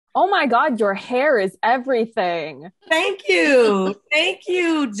Oh my God, your hair is everything. Thank you. Thank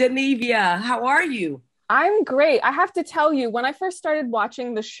you, Genevia. How are you? I'm great. I have to tell you, when I first started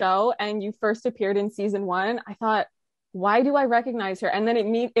watching the show and you first appeared in season one, I thought, why do I recognize her? And then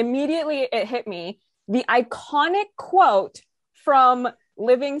immediately it hit me the iconic quote from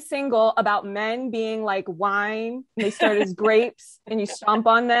Living Single about men being like wine and they start as grapes and you stomp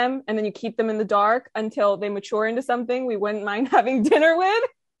on them and then you keep them in the dark until they mature into something we wouldn't mind having dinner with.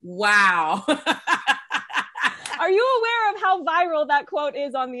 Wow. Are you aware of how viral that quote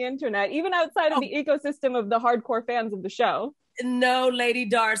is on the internet, even outside of Oh, the ecosystem of the hardcore fans of the show? no, Lady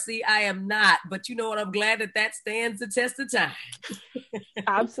Darcy, I am not. But you know what? I'm glad that that stands the test of time.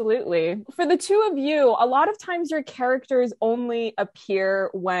 Absolutely. For the two of you, a lot of times your characters only appear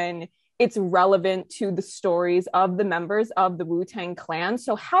when it's relevant to the stories of the members of the Wu-Tang Clan.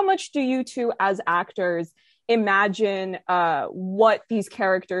 So, how much do you two, as actors, imagine what these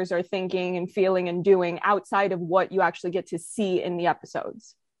characters are thinking and feeling and doing outside of what you actually get to see in the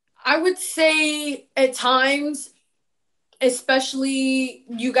episodes? I would say at times, especially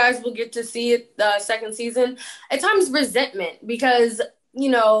you guys will get to see it the second season, at times resentment because,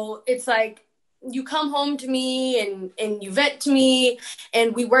 it's like you come home to me and you vent to me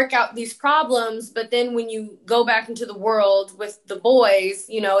and we work out these problems, but then when you go back into the world with the boys,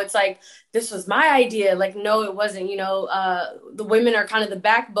 it's like this was my idea. Like, no, it wasn't. The women are kind of the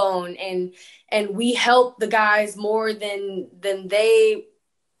backbone, and we help the guys more than they,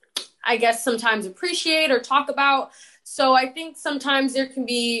 I guess, sometimes appreciate or talk about. So I think sometimes there can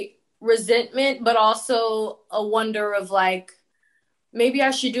be resentment, but also a wonder of like, maybe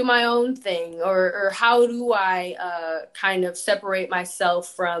I should do my own thing, or how do I kind of separate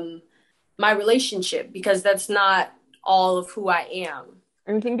myself from my relationship, because that's not all of who I am.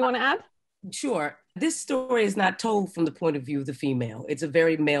 Anything do you want to add? Sure. This story is not told from the point of view of the female. It's a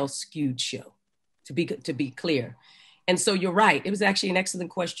very male skewed show, to be clear. And so you're right. It was actually an excellent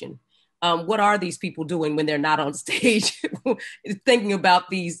question. What are these people doing when they're not on stage thinking about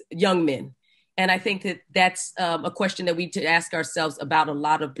these young men? And I think that that's a question that we need to ask ourselves about a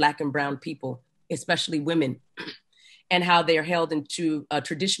lot of Black and brown people, especially women, and how they're held into a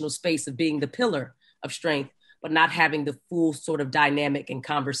traditional space of being the pillar of strength, but not having the full sort of dynamic and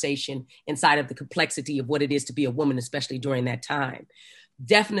conversation inside of the complexity of what it is to be a woman, especially during that time.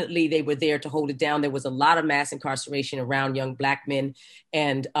 Definitely they were there to hold it down. There was a lot of mass incarceration around young Black men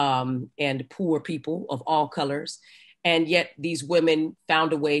and poor people of all colors. And yet these women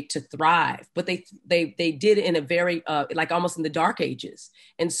found a way to thrive, but they did it in a very like almost in the dark ages.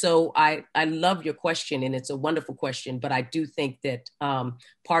 And so I love your question, and it's a wonderful question. But I do think that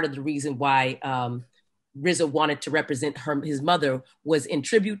part of the reason why RZA wanted to represent his mother was in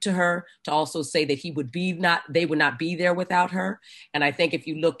tribute to her, to also say that they would not be there without her. And I think if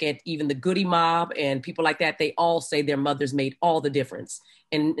you look at even the Goody Mob and people like that, they all say their mothers made all the difference.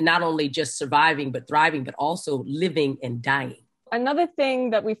 And not only just surviving, but thriving, but also living and dying. Another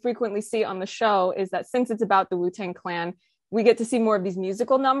thing that we frequently see on the show is that since it's about the Wu-Tang Clan, we get to see more of these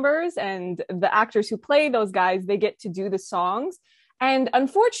musical numbers, and the actors who play those guys, they get to do the songs. And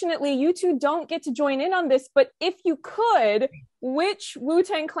unfortunately, you two don't get to join in on this, but if you could, which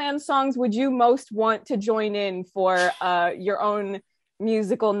Wu-Tang Clan songs would you most want to join in for your own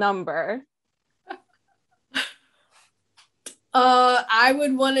musical number? I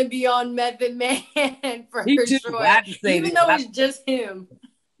would want to be on Method Man for Me too. sure, I have to say even this. though it's just him.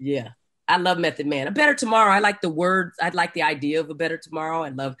 Yeah. I love Method Man. A Better Tomorrow. I like the words. I like the idea of A Better Tomorrow. I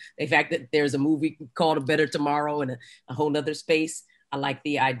love the fact that there's a movie called A Better Tomorrow in a whole nother space. I like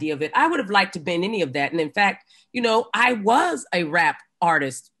the idea of it. I would have liked to have been any of that. And in fact, I was a rap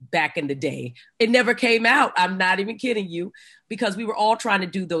artist back in the day. It never came out. I'm not even kidding you, because we were all trying to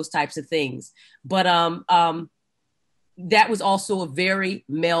do those types of things. But that was also a very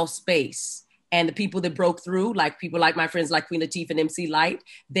male space. And the people that broke through, like people like my friends like Queen Latifah and MC Light,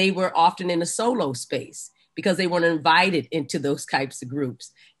 they were often in a solo space because they weren't invited into those types of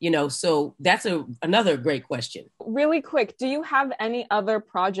groups. So that's another great question. Really quick, do you have any other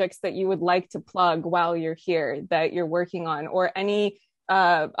projects that you would like to plug while you're here that you're working on, or any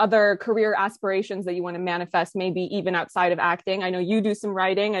other career aspirations that you want to manifest, maybe even outside of acting? I know you do some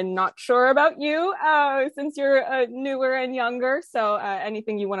writing. I'm not sure about you since you're newer and younger. So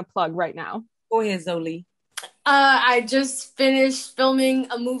anything you want to plug right now? Go ahead, Zolee. I just finished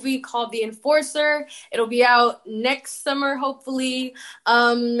filming a movie called The Enforcer. It'll be out next summer, hopefully.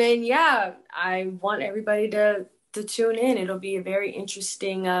 And yeah, I want everybody to tune in. It'll be a very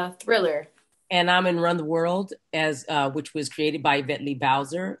interesting thriller. And I'm in Run the World, as which was created by Yvette Lee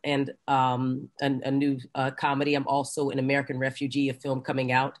Bowser, and a new comedy. I'm also in American Refugee, a film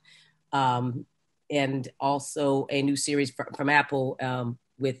coming out, and also a new series from Apple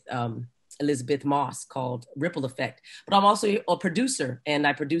with Elizabeth Moss called Ripple Effect. But I'm also a producer, and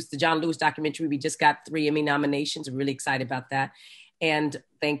I produced the John Lewis documentary. We just got 3 Emmy nominations. I'm really excited about that. And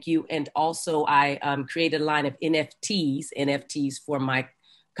thank you. And also I created a line of NFTs for my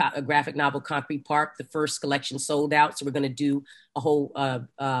graphic novel Concrete Park. The first collection sold out, so we're going to do a whole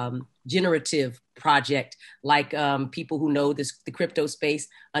generative project, like people who know the crypto space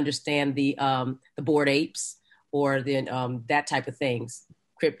understand the Bored Apes, or the that type of things,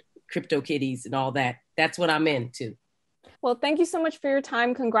 crypto kitties and all that. That's what I'm into. Well, thank you so much for your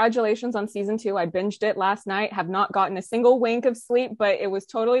time. Congratulations on season 2. I binged it last night, have not gotten a single wink of sleep, but it was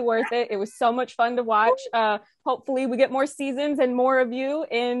totally worth it. It was so much fun to watch. Hopefully we get more seasons and more of you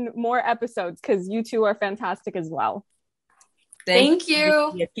in more episodes, because you two are fantastic as well. Thank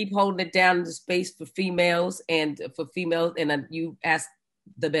you. Yeah, keep holding it down in the space for females, and you asked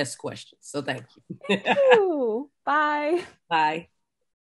the best questions. So thank you. Thank you. Bye. Bye.